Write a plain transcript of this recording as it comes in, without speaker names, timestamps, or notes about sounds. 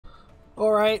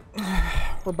Alright,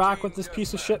 we're back with this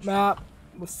piece of shit map.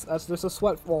 That's just a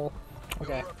sweat bowl.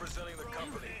 Okay.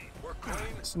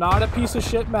 It's not a piece of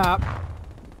shit map.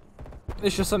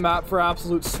 It's just a map for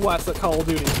absolute sweats at Call of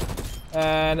Duty.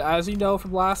 And as you know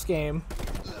from last game,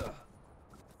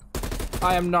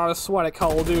 I am not a sweat at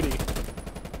Call of Duty.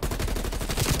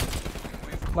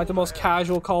 I'm like the most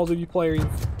casual Call of Duty player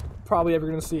you've probably ever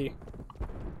gonna see.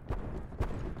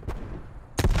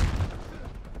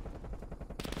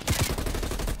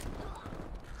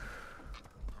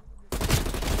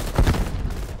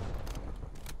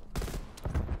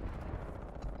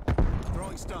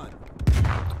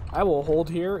 I will hold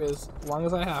here as long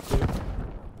as I have to.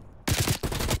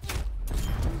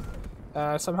 And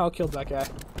I somehow killed that guy.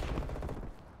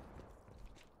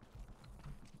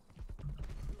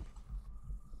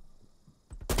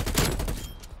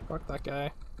 Fuck that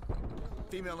guy.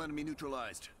 Female enemy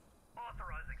neutralized.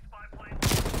 Authorizing spy plane.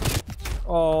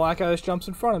 Oh, that guy just jumps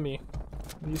in front of me.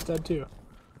 He's dead too.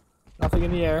 Nothing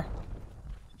in the air.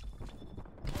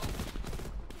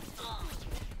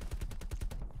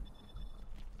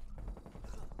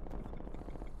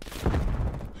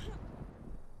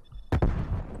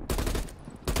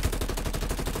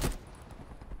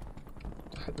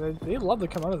 They love to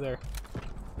come out of there.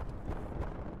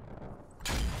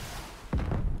 I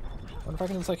wonder if I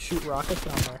can just like shoot rockets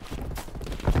down there.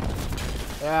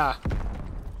 Yeah.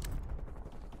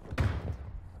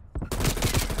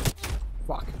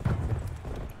 Fuck.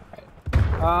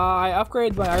 Alright. I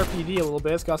upgraded my RPD a little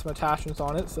bit. It's got some attachments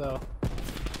on it, so.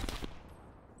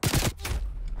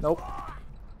 Nope.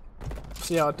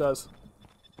 See how it does.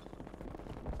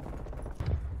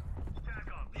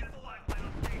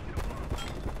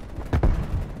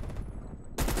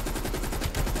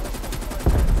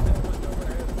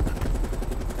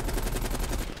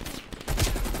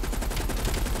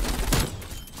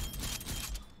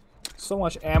 So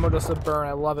much ammo just to burn,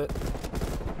 I love it.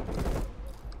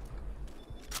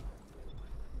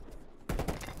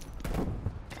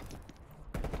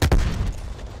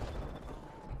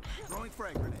 Throwing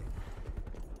frag grenade.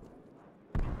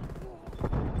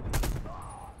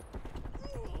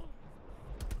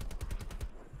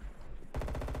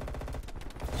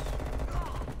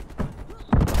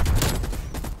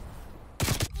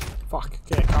 Fuck.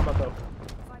 Okay, combat boat.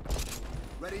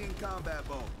 Ready in combat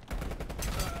mode.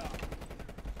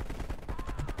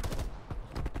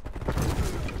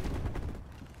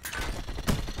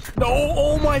 No!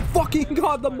 Oh my fucking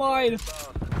god, the mine!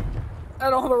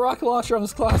 I don't have a rocket launcher on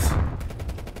this class.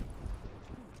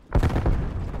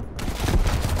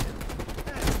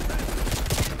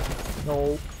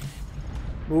 No.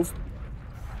 Move.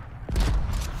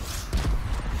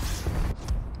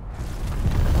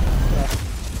 Okay.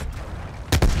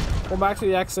 Go back to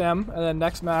the XM, and then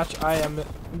next match I am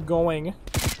going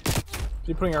to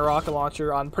be putting a rocket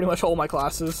launcher on pretty much all my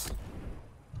classes.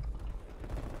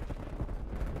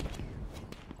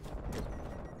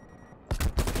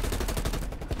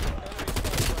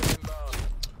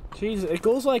 Jeez, it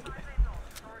goes like...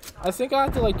 I think I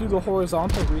have to like do the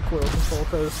horizontal recoil control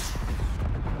because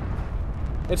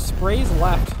it sprays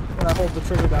left when I hold the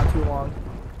trigger down too long.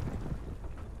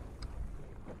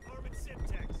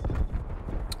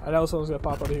 I know someone's gonna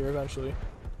pop out of here eventually.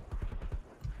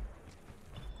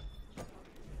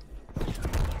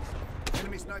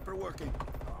 Enemy sniper working.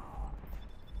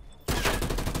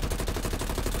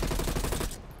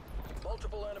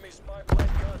 Multiple enemy spy plane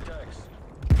contacts.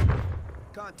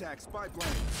 Contact spy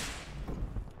plane.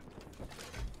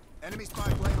 Enemy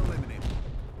spy plane eliminated.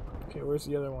 Okay, where's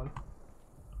the other one?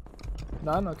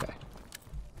 None? Okay.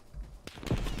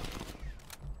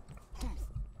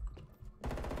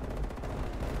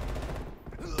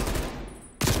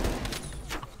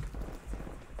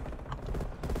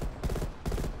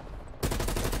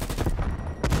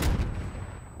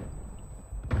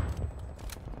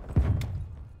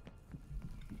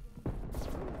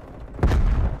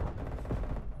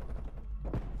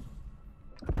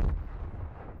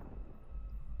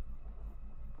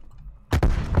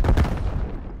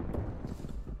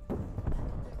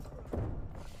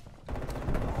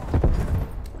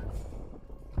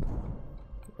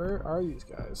 Where are these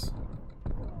guys?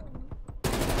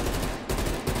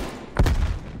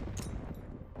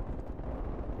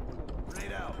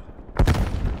 Grenade out.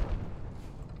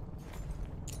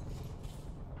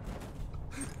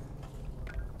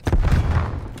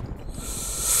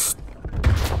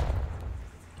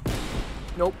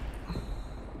 Nope.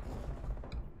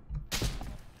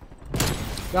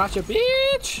 Gotcha,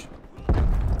 bitch!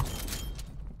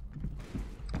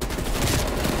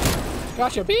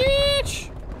 Gotcha, bitch!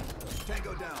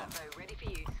 Tango down. Ready for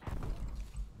use.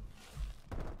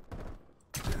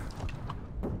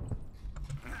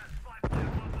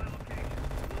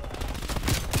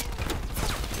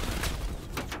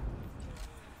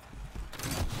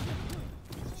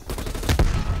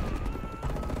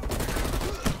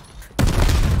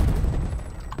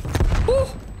 Woo!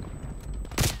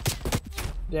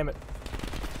 Damn it.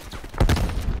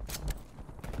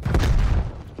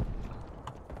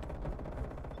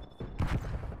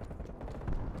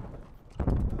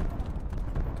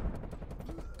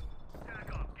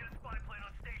 Tack up. Get a spy plane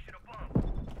on station above.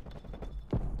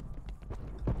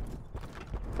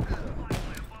 Spy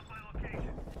plane above my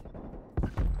location.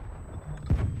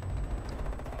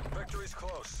 Victory's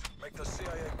close. Make the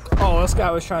CIA proud. Oh, this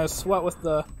guy was trying to sweat with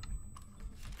the...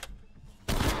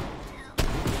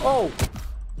 Oh!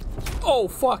 Oh,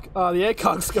 fuck. The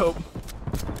ACOG scope.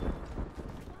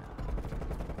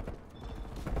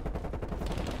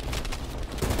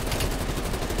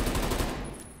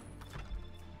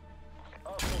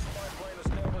 Hostile spy plane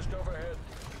established overhead.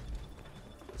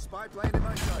 Spy plane in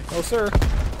my sights. No, sir.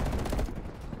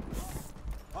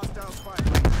 Hostile spy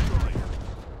plane destroyed.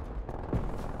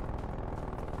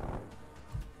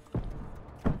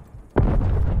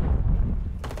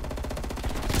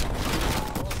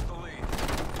 Lost the lead.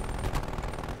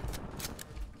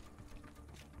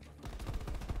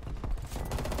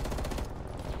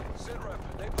 Sitrep,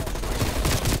 they both.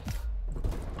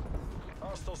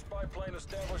 Hostile spy plane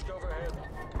established overhead.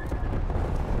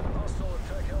 Hostile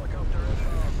attack helicopter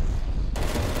inbound.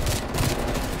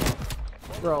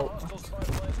 Bro. Hostile spy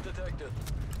planes detected.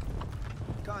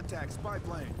 Contact spy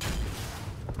plane.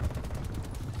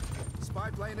 Spy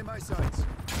plane in my sights.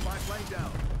 Spy plane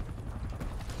down.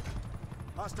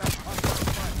 Hostile spy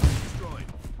plane destroyed.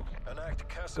 Enact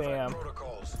classified Damn.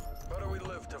 protocols. Better we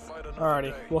live to fight another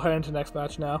Alrighty, day. we'll head into next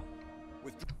match now.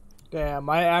 With Damn,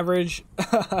 my average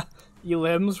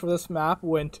elims for this map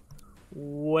went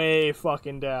way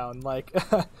fucking down. Like,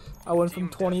 I went from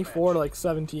 24 to like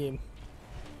 17.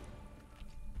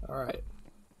 Alright.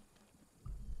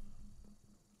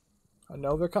 I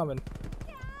know they're coming.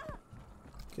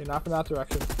 Okay, not from that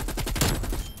direction.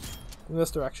 In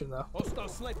this direction, though. hostile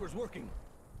snipers working.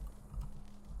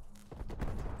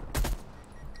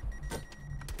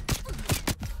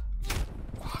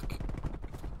 Fuck.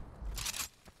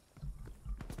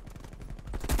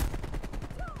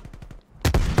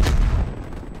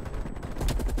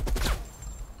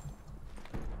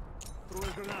 Throw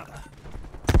a granada.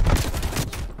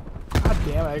 God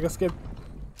damn it, I just get...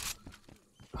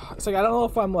 It's like, I don't know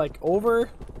if I'm like over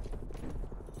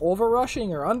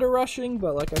rushing or under rushing,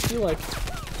 but like I feel like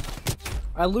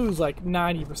I lose like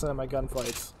 90% of my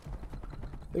gunfights.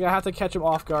 Like I have to catch them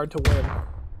off guard to win.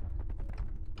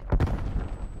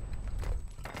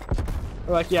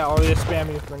 Or like, yeah, or they just spam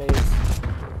me with grenades.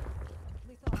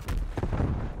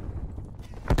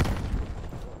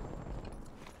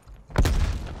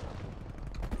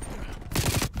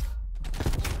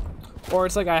 Or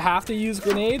it's like I have to use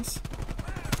grenades,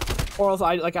 or else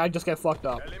I just get fucked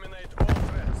up. Eliminate all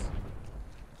threats.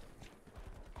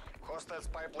 Hostile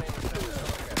spy plane established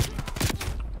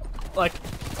overhead.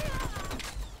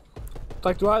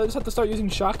 Like, do I just have to start using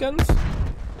shotguns?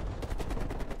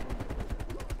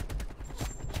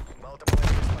 Multiple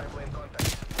enemy spy plane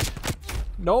contact.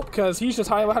 Nope, because he's just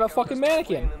hiding behind a fucking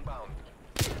mannequin. Plane inbound.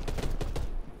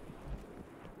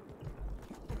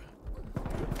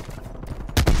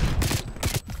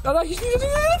 No, no, he's using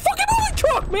a fucking moving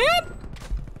truck, man!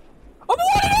 I'm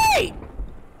 1-8!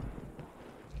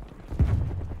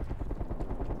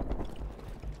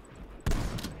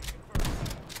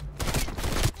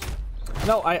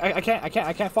 No, I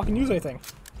can't fucking use anything.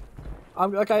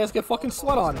 I'm like, I just get fucking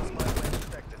sweat on. Spy plane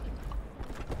detected.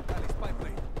 Tally, spy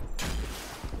plane.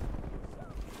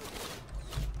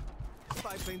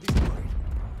 Spy plane destroyed.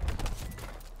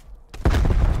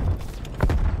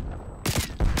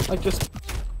 Like, just...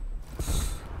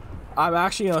 I'm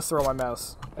actually gonna throw my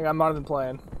mouse. Like, I'm not even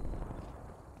playing.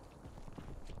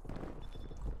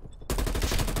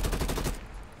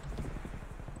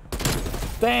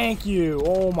 Thank you!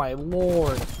 Oh my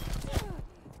lord.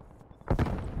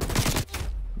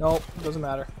 Nope, doesn't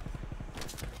matter.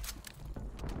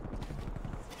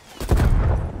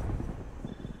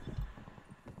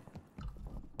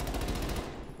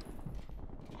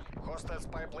 Hostile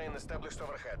spy plane established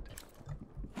overhead.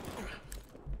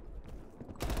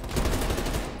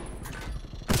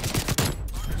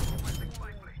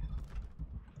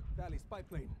 Tally, spy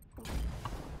plane.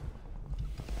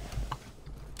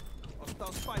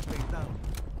 Hostile spy plane down.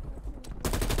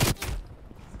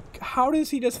 How does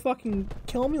he just fucking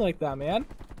kill me like that, man?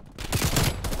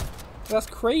 That's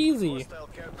crazy. Hostile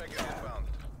care package inbound.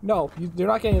 No, you're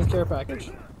not getting his care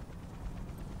package.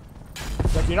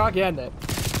 Like, you're not getting it.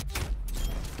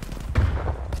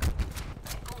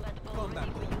 Combat.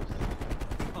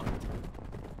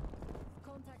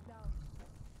 Contact down.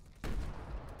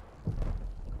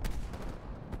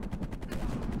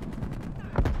 1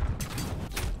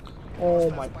 Oh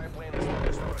my. Spy plane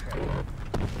established overhead.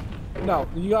 No,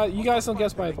 you guys don't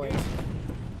get spy planes.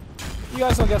 You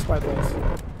guys don't get spy planes.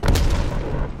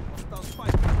 Hostile spy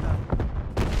plane down.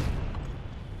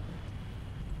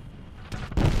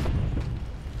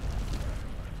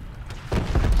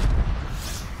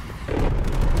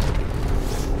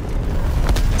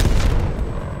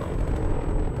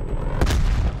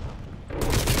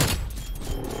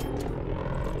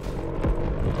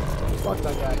 Fuck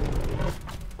that guy.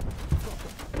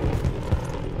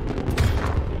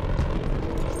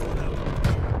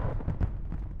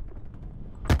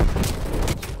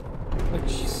 Like,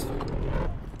 jeez.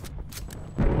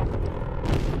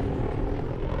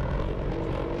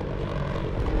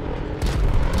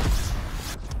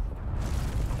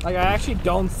 Like, I actually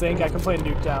don't think I can play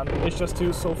Nuketown. It's just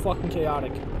too so fucking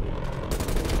chaotic.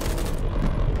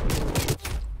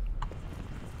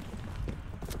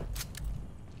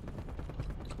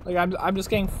 Like, I'm just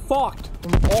getting fucked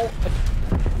from all.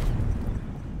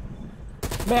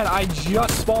 Man, I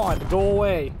just spawned. Go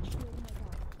away.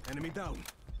 Enemy down.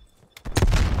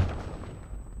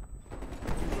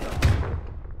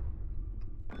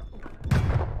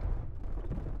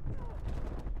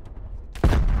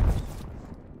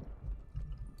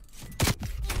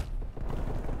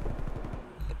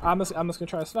 I'm just gonna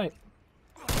try to snipe.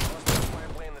 Hostile spy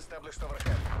plane established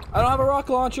overhead. I don't have a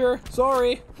rocket launcher.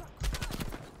 Sorry.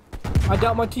 I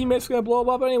doubt my teammate's gonna blow him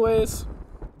up anyways.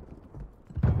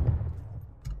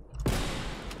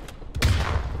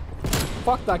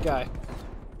 Fuck that guy.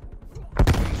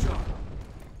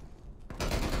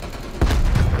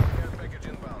 Care package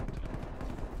inbound.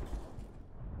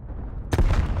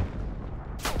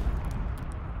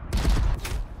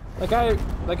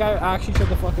 That guy actually tried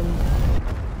to fucking.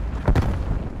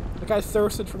 That guy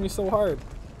thirsted for me so hard.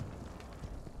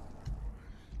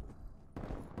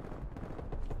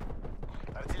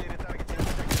 Artillery targeting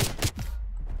detected.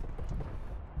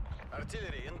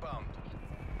 Artillery inbound.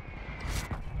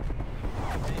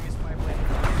 Enemy spy plane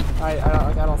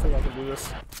inbound. I don't think I can do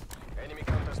this. Enemy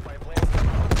counter spy plane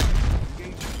inbound.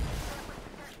 Engage.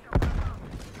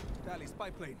 Tally, spy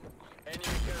plane. Enemy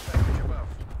care package above.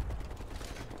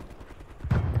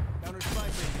 Counter spy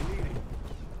plane deleting.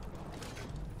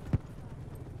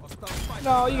 Hostile spy plane.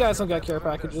 No, you guys don't get care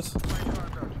packages. Spy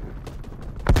cargo.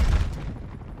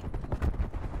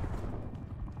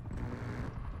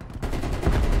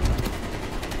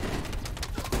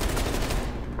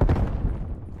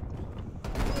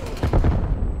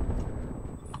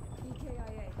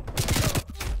 EKIA.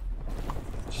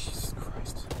 Jesus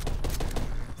Christ.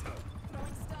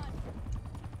 Throwing stun.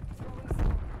 Throwing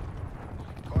stun.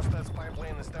 Hostile spy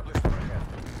plane established overhead.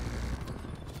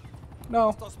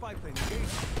 No, Hostile spy plane.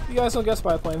 Engage. you guys don't get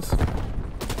spy planes. Hostile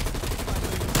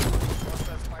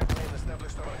spy plane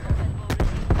established overhead.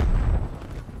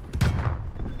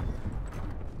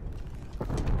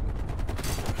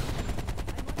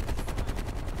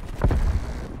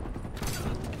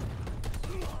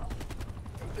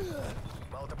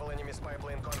 Multiple enemy spy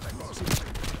plane contacts.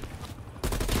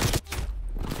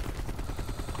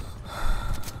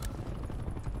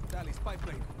 Tally, spy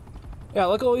plane. Yeah,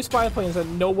 look at all these spy planes that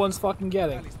no one's fucking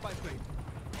getting. Tally, spy plane.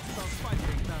 Hostile spy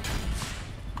plane down.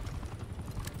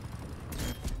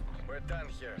 We're done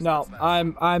here. No,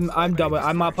 I'm done with.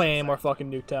 I'm not playing any more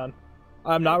fucking Nuketown.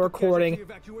 I'm not recording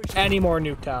Casualty evacuation. any more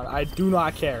Nuketown. I do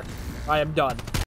not care. I am done.